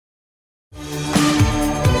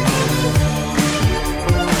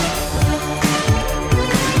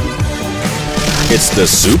It's the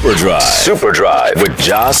Superdrive. Superdrive with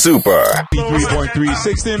Jahsuper. 3.3,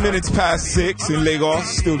 16 minutes past 6 in Lagos.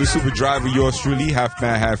 Still the Superdrive with yours truly, half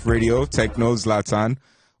man, half radio. Techno Zlatan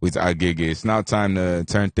with Gbese. It's now time to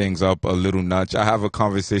turn things up a little notch. I have a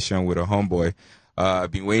conversation with a homeboy.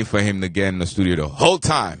 I've been waiting for him to get in the studio the whole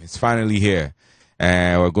time. It's finally here.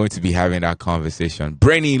 And we're going to be having that conversation.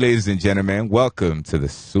 Brainee, ladies and gentlemen, welcome to the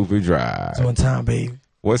Superdrive. It's one time, baby.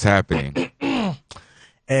 What's happening?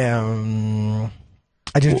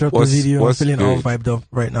 I just dropped a video. I'm feeling all vibed up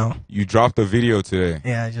right now. You dropped a video today?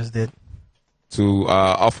 Yeah, I just did. To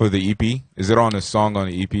off of the EP? Is it on a song on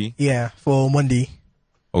the EP? Yeah, for Monday.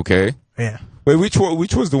 Okay. Yeah. Wait, which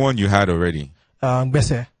was the one you had already?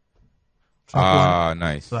 Gbese.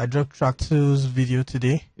 Nice. So I dropped track 2's video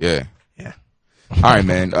today. Yeah. Yeah. All right,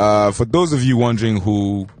 man. For those of you wondering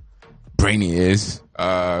who Brainee is,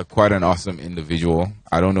 quite an awesome individual.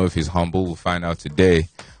 I don't know if he's humble. We'll find out today.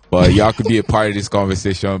 But y'all could be a part of this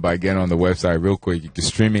conversation by getting on the website real quick. You're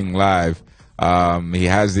streaming live. He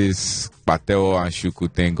has this pateo and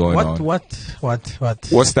shuku thing going on. What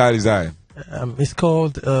style is that? It's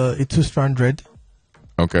called a 2-strand dread.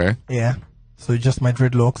 Okay. Yeah. So just my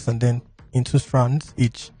dreadlocks and then in 2 strands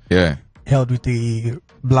each. Yeah. Held with a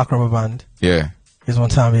black rubber band. Yeah. It's one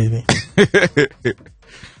time, baby.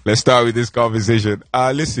 Let's start with this conversation.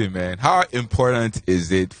 Listen, man, how important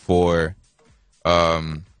is it for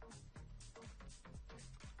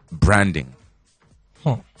branding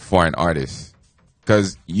for an artist?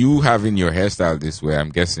 Because you having your hairstyle this way, I'm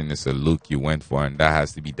guessing it's a look you went for, and that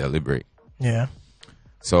has to be deliberate. Yeah.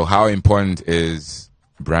 So how important is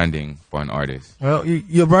branding for an artist? Well,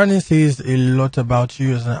 your branding says a lot about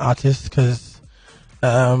you as an artist, because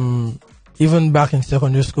even back in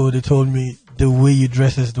secondary school, they told me the way you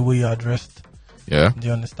dress is the way you are dressed. Yeah. Do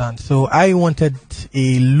you understand? So I wanted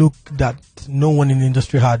a look that no one in the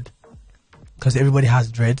industry had, because everybody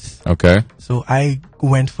has dreads. Okay. So I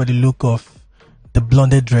went for the look of the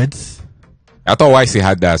blonded dreads. I thought YC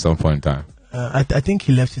had that at some point in time. I think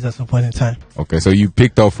he left it at some point in time. Okay, so you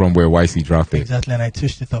picked up from where YC dropped it. Exactly, and I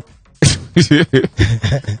twitched it up.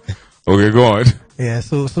 Okay, go on. Yeah,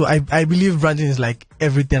 so I believe branding is like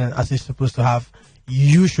everything an artist is supposed to have.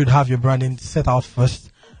 You should have your branding set out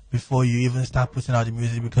first before you even start putting out the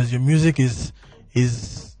music, because your music is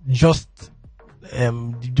just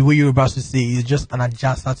the way you're about to say is just an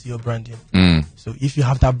adjuster to your branding. So if you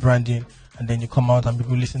have that branding and then you come out and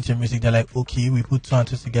people listen to your music, they're like, okay, we put 2 and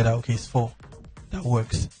 2 together. Okay, it's 4. That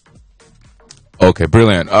works. Okay,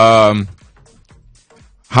 brilliant. How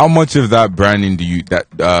much of that branding do you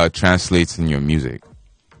that translates in your music?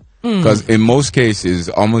 Because in most cases,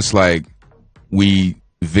 almost like we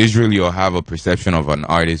visually or have a perception of an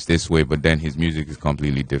artist this way, but then his music is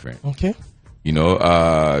completely different. Okay. You know,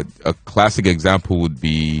 a classic example would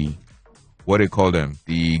be, what they call them?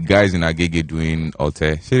 The guys in Agege doing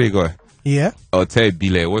Alte. Here they go. Yeah. Alte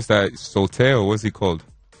Bile. What's that? Solte or what's it called?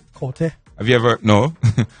 Kote. Have you ever? No.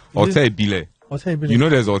 Alte Bile. Alte Bile. You know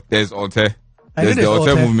there's Alte. There's the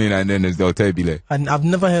Alte movement and then there's the Alte Bile. And I've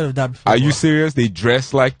never heard of that before. Are you serious? They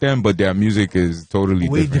dress like them, but their music is totally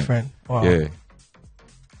way different. Wow. Yeah.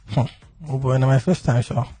 Oh boy, now my first time,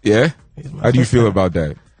 so. Yeah? How do you feel about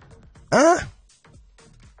that?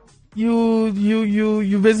 You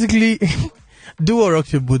basically do what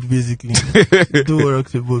rocks your boat, basically. Do what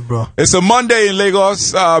rocks your boat, bro. It's a Monday in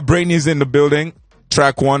Lagos. Brainee's in the building.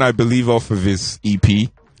 Track 1, I believe, off of his EP.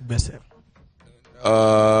 Gbese.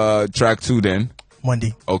 Track 2 then.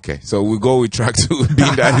 Monday. Okay, so we'll go with track 2,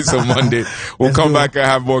 being that it's a Monday. We'll come back and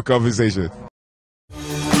have more conversation.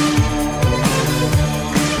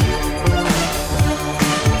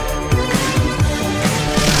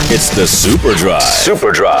 It's the Superdrive.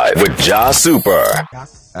 Superdrive with Jahsuper.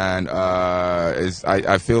 And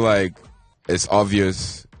I feel like it's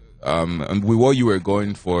obvious. And with what you were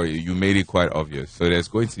going for, you made it quite obvious. So there's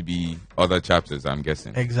going to be other chapters, I'm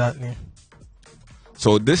guessing. Exactly.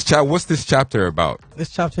 So this what's this chapter about? This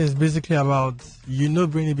chapter is basically about, you know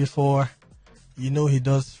Brainee before, you know he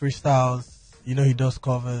does freestyles, you know he does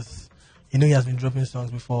covers, you know he has been dropping songs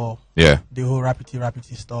before. Yeah. The whole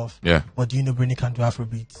rappity stuff. Yeah. But do you know Brainee can do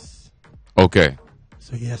Afrobeats? Okay.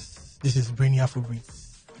 So yes, this is Brainee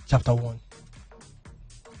Afrobeats, chapter 1.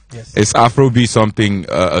 Yes. Is Afrobeat something,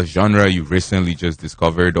 a genre you recently just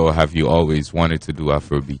discovered, or have you always wanted to do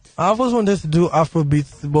Afrobeat? I've always wanted to do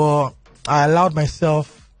Afrobeats, but I allowed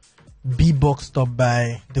myself be boxed up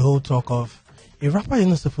by the whole talk of, a rapper is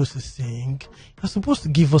not supposed to sing. You're supposed to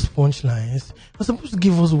give us punchlines. You're supposed to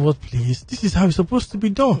give us wordplays. This is how it's supposed to be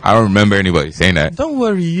done. I don't remember anybody saying that. Don't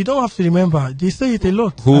worry, you don't have to remember. They say it a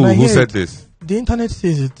lot. Who said this? The internet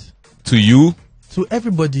says it. To you? To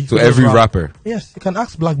everybody. To every rapper. Yes, you can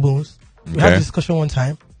ask Black Bones. We had a discussion one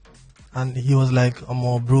time, and he was like,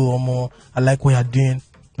 bro, I like what you're doing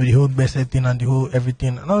with the whole Gbese thing and the whole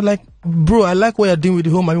everything. And I was like, bro, I like what you're doing with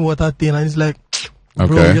the whole Mami Water thing. And he's like,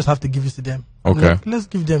 bro, you just have to give it to them. Okay. Like, let's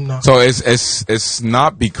give them now. So it's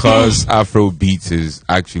not because Afro beats is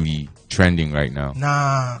actually trending right now.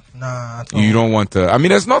 Nah. You don't want to. I mean,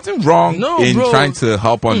 there's nothing wrong in trying to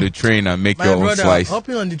hop on the train and make your own slice.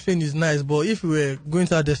 Hopping on the train is nice, but if we were going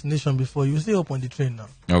to our destination before, you still hop on the train now.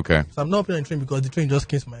 Okay. So I'm not hopping on the train because the train just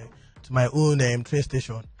came to my own train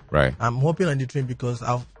station. Right. I'm hopping on the train because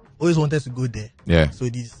I've always wanted to go there. Yeah. So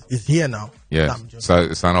it's here now. Yeah. So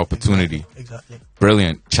it's an opportunity. Exactly.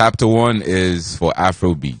 Brilliant. Chapter 1 is for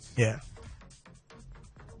Afro beats. Yeah.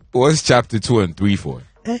 What's chapter 2 and 3 for?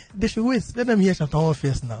 They should wait. Let them hear chapter 1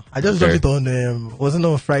 first now. I just dropped it on, wasn't it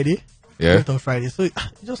on Friday? Yeah. On Friday. So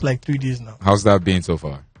just like 3 days now. How's that been so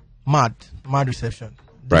far? Mad reception.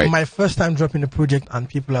 Right. This is my first time dropping the project and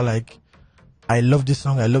people are like, I love this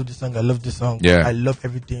song, I love this song, I love this song. Yeah. I love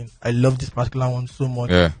everything. I love this particular one so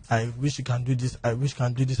much. Yeah. I wish you can do this. I wish you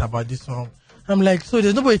can do this about this song. I'm like, so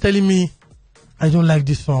there's nobody telling me I don't like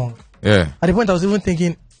this song. Yeah. At the point I was even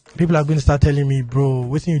thinking, people are going to start telling me, bro,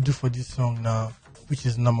 what can you do for this song now? Which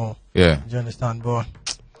is normal. Yeah. Do you understand? But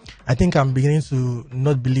I think I'm beginning to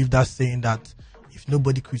not believe that saying that if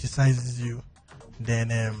nobody criticizes you, then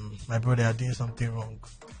my brother, are doing something wrong.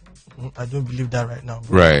 I don't believe that right now.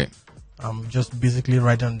 Right. I'm just basically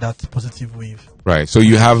riding on that positive wave. Right. So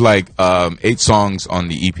you have like 8 songs on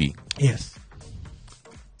the EP. Yes.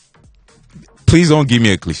 Please don't give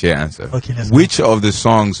me a cliche answer. Okay, let's Which of the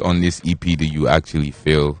songs on this EP do you actually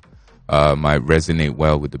feel might resonate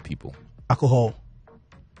well with the people? Alcohol.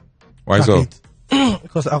 Why so?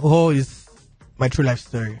 Because alcohol is my true life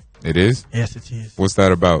story. It is? Yes, it is. What's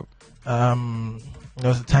that about? There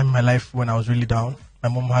was a time in my life when I was really down. My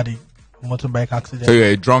mom had a motorbike accident. So you're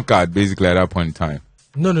a drunkard basically at that point in time?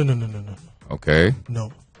 No. Okay.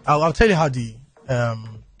 No. I'll tell you how the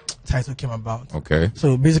title came about. Okay.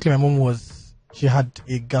 So basically my mom she had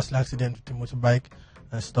a gas accident with the motorbike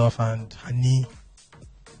and stuff, and her knee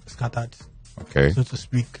scattered, okay, so to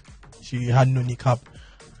speak. She had no kneecap,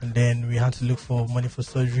 and then we had to look for money for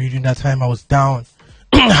surgery. During that time I was down.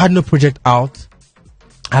 I had no project out.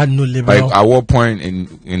 I had no labor. Like at what point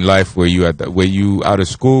in life were you at that? Were you out of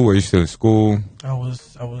school? Were you still in school? I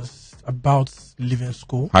was about leaving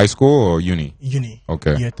school. High school or uni? Uni.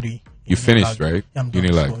 Okay. Year 3. You finished, right? Yeah, I'm done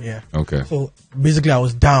uni with life. school, yeah. Okay. So basically I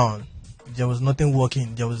was down. There was nothing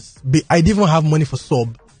working. I didn't even have money for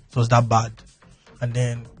sub. It was that bad. And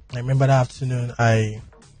then I remember that afternoon I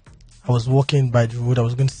was walking by the road. I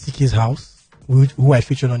was going to seek his house, who I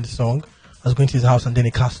featured on the song. I was going to his house, and then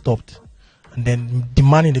the car stopped. And then the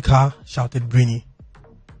man in the car shouted Brainee.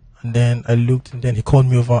 And then I looked, and then he called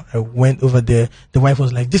me over. I went over there. The wife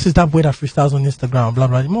was like, this is that boy that freestyles on Instagram, blah,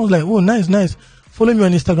 blah. The mom was like, oh, nice. Follow me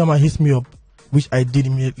on Instagram and hit me up, which I did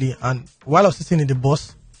immediately. And while I was sitting in the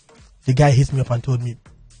bus, the guy hit me up and told me,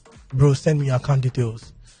 bro, send me your account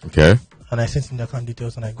details. Okay. And I sent him the account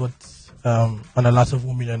details, and I got an alert of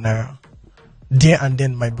 1 million naira. There and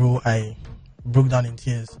then, my bro, I broke down in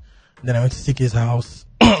tears. Then I went to CK's house.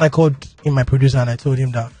 I called in my producer and I told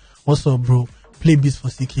him that, what's up, bro? Play beats for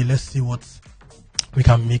CK. Let's see what we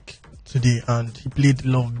can make today. And he played a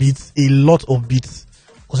lot of beats.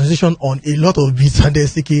 Concentration on a lot of beats. And then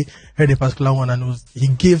CK heard a particular one, and he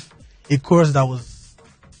gave a chorus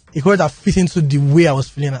that fit into the way I was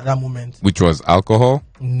feeling at that moment. Which was alcohol?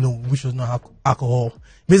 No, which was not alcohol.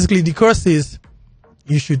 Basically, the chorus says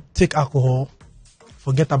you should take alcohol,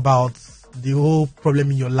 forget about the whole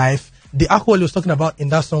problem in your life. The alcohol he was talking about in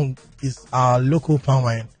that song is our local palm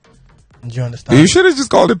wine. Do you understand? You should have just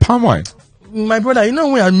called it palm wine. My brother, you know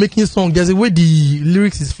when I'm making song, there's a way the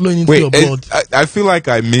lyrics is flowing into your blood. I feel like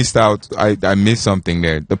I missed out. I missed something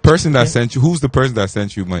there. The person that sent you, who's the person that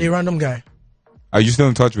sent you money? A random guy. Are you still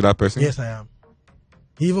in touch with that person? Yes, I am.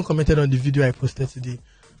 He even commented on the video I posted today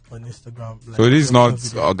on Instagram. Like, so it is not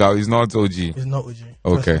OG. It's not OG. It's not OG.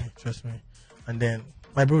 Okay. Trust me. And then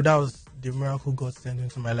my bro, that was the miracle God sent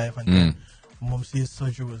into my life. And then mom says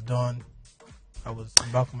surgery was done. I was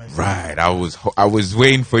back on my feet. Right. I was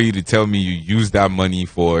waiting for you to tell me you used that money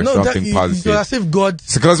for something positive. So as if God.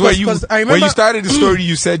 Because when you started the story,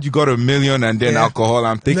 you said you got $1 million and then alcohol.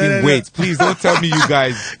 I'm thinking, wait, please don't tell me you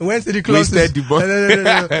guys went to the club.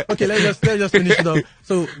 No. Okay, let's just finish it up.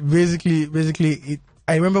 So basically,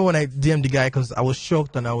 I remember when I DM'd the guy because I was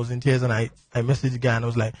shocked and I was in tears, and I messaged the guy and I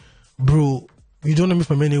was like, bro, you don't know me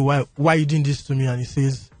from anywhere. Why are you doing this to me? And he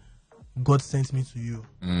says, God sent me to you.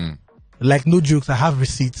 Like, no jokes, I have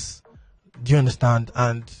receipts. Do you understand?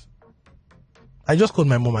 And I just called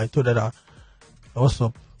my mom. I told her that, what's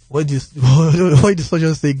up? What did the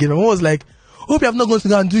surgeon say again? My mom was like, hope you have not gone to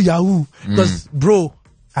go and do Yahoo. Because, bro,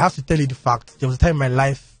 I have to tell you the fact. There was a time in my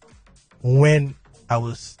life when I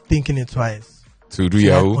was thinking it twice. To do should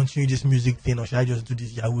Yahoo? I continue this music thing, or should I just do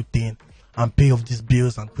this Yahoo thing and pay off these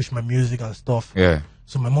bills and push my music and stuff? Yeah.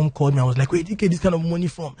 So my mom called me. I was like, where did you get this kind of money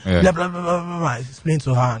from? Yeah. Blah, blah, blah, blah, blah, blah. I explained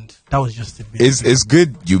to her, and that was just a bit. It's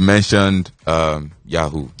good you mentioned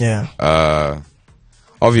Yahoo. Yeah.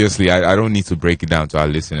 Obviously, I don't need to break it down to our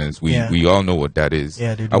listeners. We all know what that is.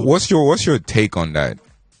 Yeah, they do. What's your take on that?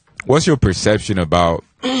 What's your perception about?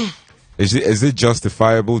 Is it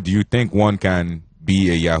justifiable? Do you think one can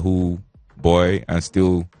be a Yahoo boy and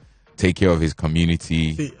still take care of his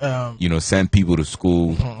community? See, send people to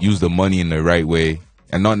school, use the money in the right way,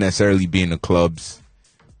 and not necessarily be in the clubs,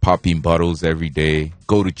 popping bottles every day,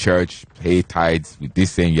 go to church, pay tithes with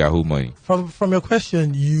this same Yahoo money? From your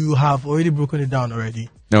question, you have already broken it down already.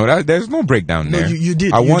 No, there's no breakdown there. No, you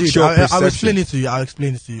did. I you want did. your I'll perception. explain it to you. I'll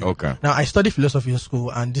explain it to you. Okay. Now, I study philosophy in school,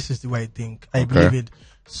 and this is the way I think. I believe in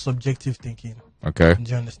subjective thinking. Okay.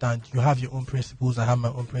 Do you understand? You have your own principles. I have my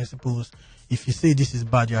own principles. If you say this is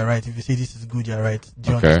bad, you're right. If you say this is good, you're right.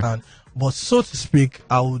 Do you understand? But so to speak,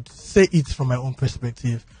 I would say it from my own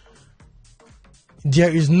perspective.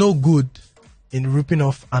 There is no good in ripping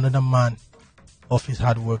off another man of his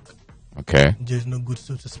hard work. Okay. There is no good,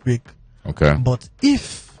 so to speak. Okay. But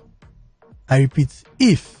if, I repeat,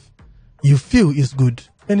 if you feel it's good,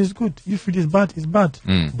 then it's good. If you feel it's bad, it's bad.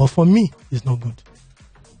 But for me, it's not good.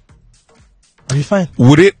 Are you fine?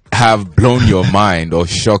 Would it have blown your mind or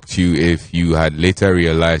shocked you if you had later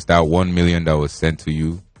realized that 1 million that was sent to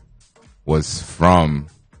you was from,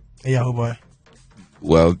 A Yahoo boy.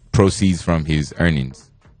 well, proceeds from his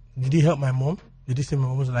earnings? Did he help my mom? Did he save my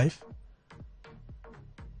mom's life?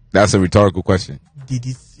 That's a rhetorical question. Did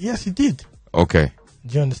it? Yes, he did. Okay.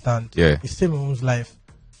 Do you understand? Yeah. He saved my mom's life.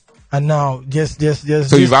 And now, yes.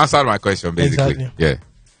 So you've answered my question, basically. Exactly. Yeah.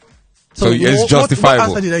 So it's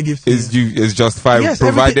justifiable. What answer did I give to you? It's justifiable, Yes,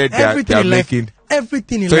 provided everything they're in life, making.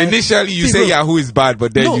 everything in So life. initially you See, say bro, Yahoo is bad,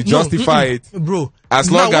 but then you justify it, bro.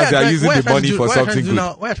 as Now, long as what they're I'm using trying- the money for what I'm trying something to do good.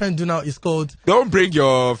 now- What I'm trying to do now is called. Don't bring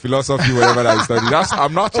your philosophy, whatever that you study.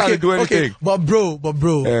 I'm not trying to do anything. But bro,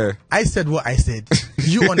 Yeah. I said what I said.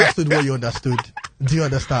 You understood what you understood. Do you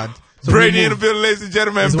understand? So Brainee we in the move. building, ladies and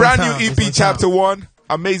gentlemen. It's Brand one new time, EP, it's one chapter time. 1.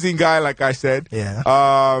 Amazing guy, like I said. Yeah.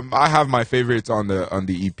 I have my favorites on the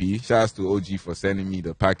EP. Shouts to OG for sending me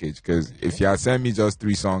the package, because if you had sent me just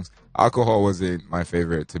 3 songs, Alcohol wasn't my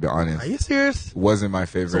favorite, to be honest. Are you serious? It wasn't my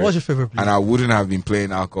favorite. So what's your favorite, please? And I wouldn't have been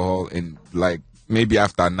playing Alcohol in maybe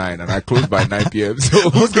after 9, and I closed by 9 p.m. So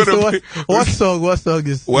who's Okay, gonna so play? what song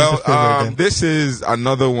is Well, your favorite then? this is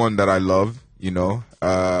another one that I love.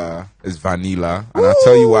 It's Vanilla, and I'll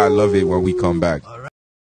tell you why I love it when we come back.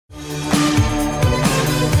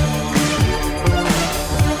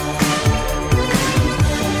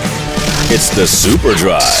 It's the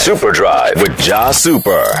Superdrive. Superdrive with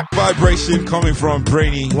Jahsuper. Vibration coming from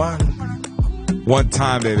Brainee. One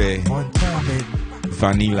time, baby. One time, baby.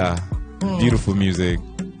 Vanilla. Beautiful music.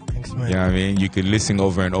 Thanks, man. You know what I mean? You can listen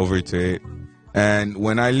over and over to it. And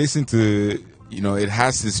when I listen to it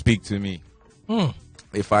has to speak to me.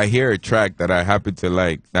 If I hear a track that I happen to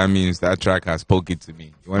like, that means that track has spoken to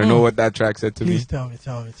me. You want to know what that track said to Please me? tell me.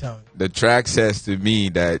 The track says to me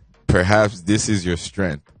that perhaps this is your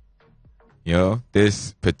strength.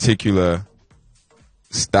 This particular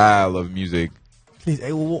style of music. Please,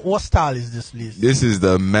 what style is this, please? This is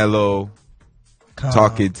the mellow,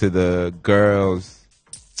 talking to the girls,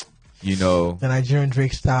 The Nigerian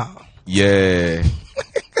Drake style. Yeah.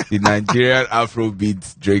 The Nigerian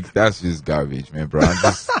Afrobeat Drake, that's just garbage, man, bro. I'm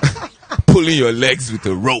just pulling your legs with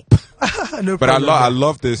a rope. No But problem, I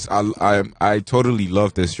love this. I totally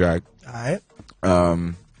love this track. Alright.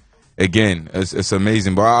 Again, it's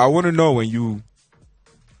amazing. But I want to know, are you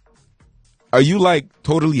like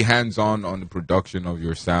totally hands-on on the production of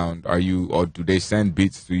your sound? Or do they send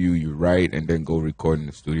beats to you, you write, and then go record in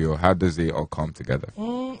the studio? How does it all come together?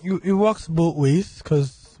 It works both ways,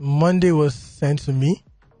 because Monday was sent to me.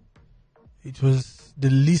 It was the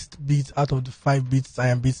least beat out of the 5 beats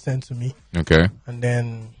sent to me. Okay. And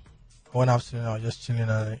then one afternoon I was just chilling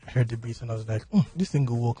and I heard the beats and I was like, this thing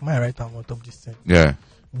will work. My right hand on top of this thing. Yeah.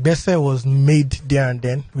 Gbese was made there and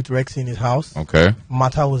then with Rexy in his house. Okay.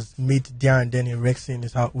 Mata was made there and then with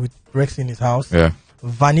Rexy in his house. Yeah.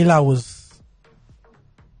 Vanilla was.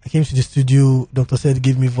 I came to the studio. Doctor said,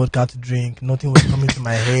 "Give me vodka to drink." Nothing was coming to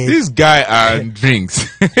my head. This guy and drinks.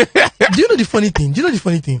 Do you know the funny thing? Let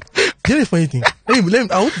me,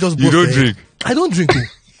 I hope just You don't drink. I don't drink.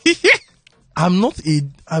 I'm not a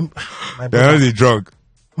My They're brother, not the drug,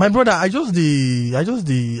 my brother, I just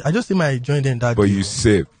see my joint in that. but day. you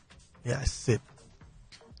sip. Yeah, I sip.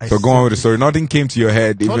 So go on with the story. Nothing came to your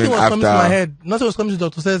head even Nothing was after coming to my head. Nothing was coming to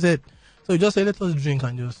Dr. Seth's head. So he just said, let us drink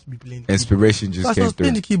and just be playing. inspiration So just I came was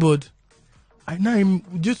playing through. the keyboard. I now,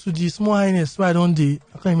 due to the small highness, so I can't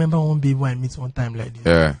remember one baby I meet one time like this.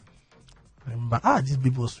 Yeah. I remember, this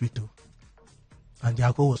baby was sweet too. And the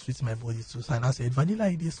alcohol was sweet in my body too. So I now said, vanilla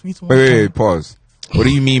is sweet one Wait, time. pause. What do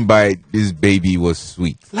you mean by this baby was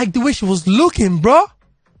sweet? Like the way she was looking, bro.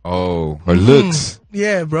 Oh, her looks.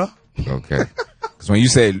 Yeah, bro. Okay. Because when you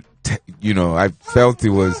said, I felt it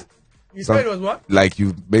was You said it was what? like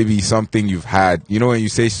maybe something you've had. You know when you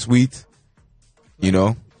say sweet,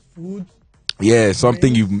 Food. Yeah,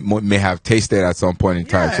 something you may have tasted at some point in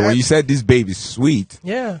time. Yeah. So when you said this baby's sweet,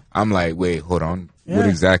 Yeah. I'm like, wait, hold on. Yeah. What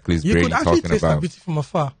exactly is You Brainee could actually talking taste her about? beauty from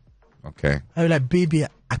afar. Okay, I was like, baby,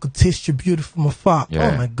 I could taste your beauty from afar.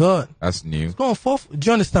 Yeah. Oh my God. that's new. Go on, fourth. Do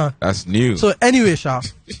you understand? That's new. So anyway, Sha,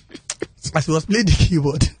 as he was playing the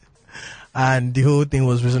keyboard, and the whole thing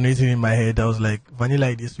was resonating in my head, I was like, vanilla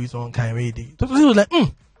is sweet one kind of He was like,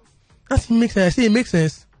 that makes sense. I say it makes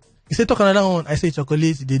sense. He said, talk another one. I say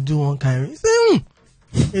chocolate, they do one kind. He said,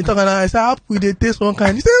 He talk another. I say, apple, they taste one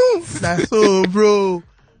kind. He said, Like, so, bro,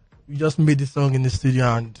 we just made the song in the studio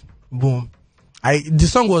and boom. The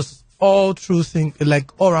song was all through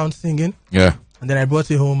all around singing. Yeah. And then I brought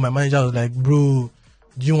it home. My manager was like, bro,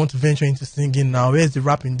 do you want to venture into singing now? Where's the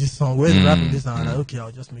rap in this song? Where's the rap in this song? I'm like, okay,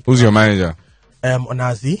 I'll just make Who's it. your manager?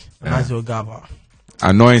 Onazi Ogaba.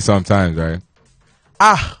 Annoying sometimes, right?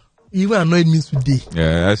 He even annoyed me today.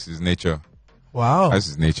 Yeah, that's his nature. Wow. That's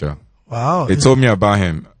his nature. Wow. They told me about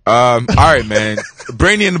him. All right, man.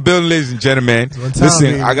 Brainee in the building, ladies and gentlemen. One time,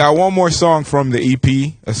 Listen, baby. I got one more song from the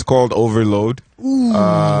EP. It's called Overload.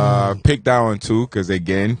 Pick that one too, because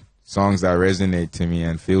again, songs that resonate to me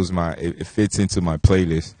and it fits into my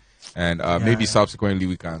playlist. And maybe subsequently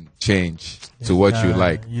we can change to what you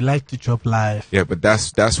like. You like to chop live. Yeah, but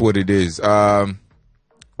that's what it is. Where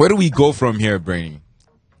do we go from here, Brainee?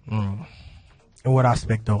 In what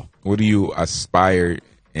aspect though? What do you aspire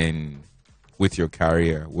in with your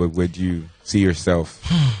career? Where do you see yourself?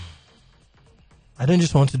 I don't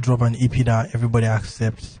just want to drop an EP that everybody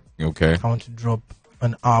accepts. Okay. I want to drop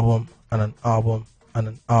an album and an album and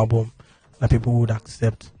an album that people would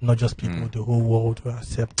accept, not just people, the whole world will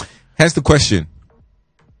accept. Hence the question: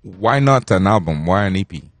 why not an album? Why an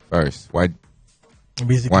EP first? Why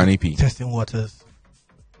Basically, an EP? testing waters.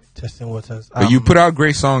 But you put out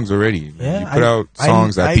great songs already. Yeah, you put out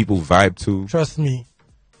songs that people vibe to. Trust me,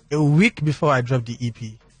 a week before I dropped the EP,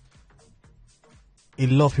 a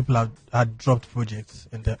lot of people had dropped projects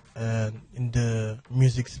in the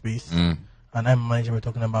music space, and I'm manager. We're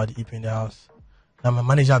talking about the EP in the house. Now my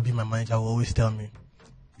manager, my manager, will always tell me,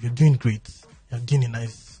 "You're doing great. You're doing a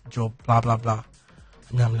nice job." Blah blah blah.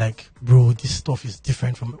 And I'm like, bro, this stuff is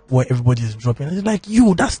different from what everybody is dropping. And it's like,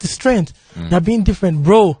 that's the strength. They're being different,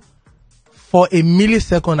 bro. For a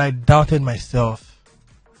millisecond, I doubted myself.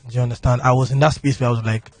 Do you understand? I was in that space where I was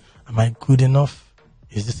like, am I good enough?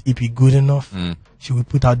 Is this EP good enough? Should we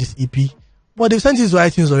put out this EP? But they've sent it to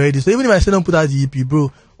iTunes already. So even if I say don't put out the EP,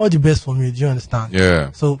 bro, all the best for me. Do you understand?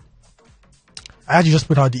 Yeah. So I had to just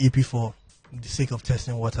put out the EP for the sake of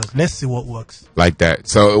testing waters. Let's see what works. Like that.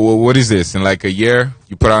 So what is this? In like a year,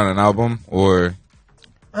 you put out an album, or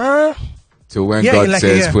till when God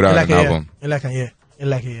says put out an album? In like a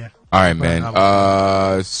year. All right,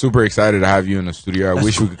 man. Super excited to have you in the studio. I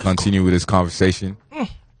wish we could continue with this conversation. I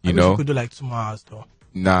wish we could do like 2 hours though.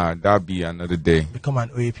 Nah, that'd be another day. Become an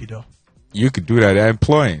OAP though. You could do that. They're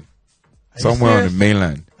employing somewhere on the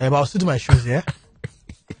mainland. But I'll still do my shoes, yeah?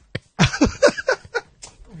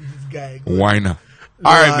 This guy. Why not?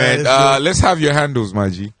 All right, man. Let's have your handles, my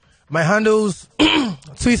G. My handles: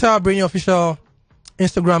 Twitter, Brainee Official;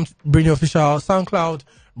 Instagram, Brainee Official; SoundCloud,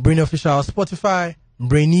 Brainee Official; Spotify,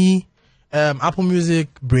 Brainee; Apple Music,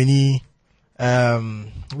 Brainee.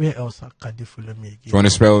 Where else can they follow me again? Do you want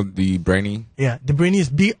to spell the Brainee? Yeah, the Brainee is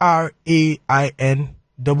BrainEE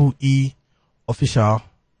official.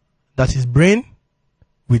 That is Brain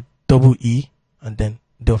with double E and then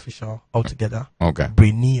the official altogether. Okay.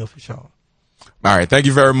 Brainee Official. All right. Thank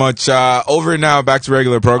you very much. Over now, back to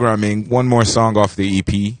regular programming. One more song off the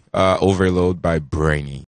EP, Overload by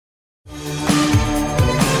Brainee.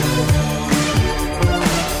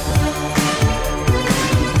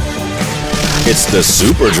 It's the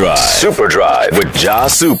Superdrive. Superdrive with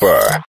Jahsuper.